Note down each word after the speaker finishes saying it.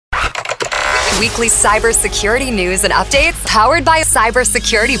weekly cybersecurity news and updates powered by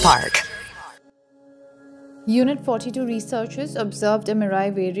Cybersecurity Park. Unit 42 researchers observed a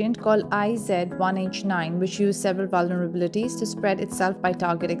Mirai variant called IZ1H9, which used several vulnerabilities to spread itself by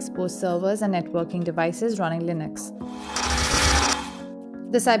target exposed servers and networking devices running Linux.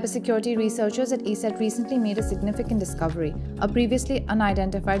 The cybersecurity researchers at ESET recently made a significant discovery: a previously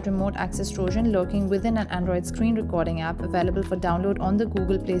unidentified remote access Trojan lurking within an Android screen recording app available for download on the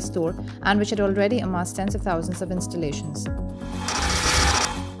Google Play Store and which had already amassed tens of thousands of installations.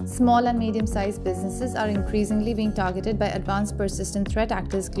 Small and medium-sized businesses are increasingly being targeted by advanced persistent threat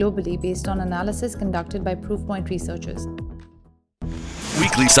actors globally based on analysis conducted by Proofpoint researchers.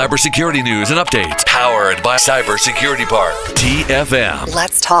 Weekly cybersecurity news and updates powered by Cybersecurity Park. TFM.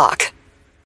 Let's talk.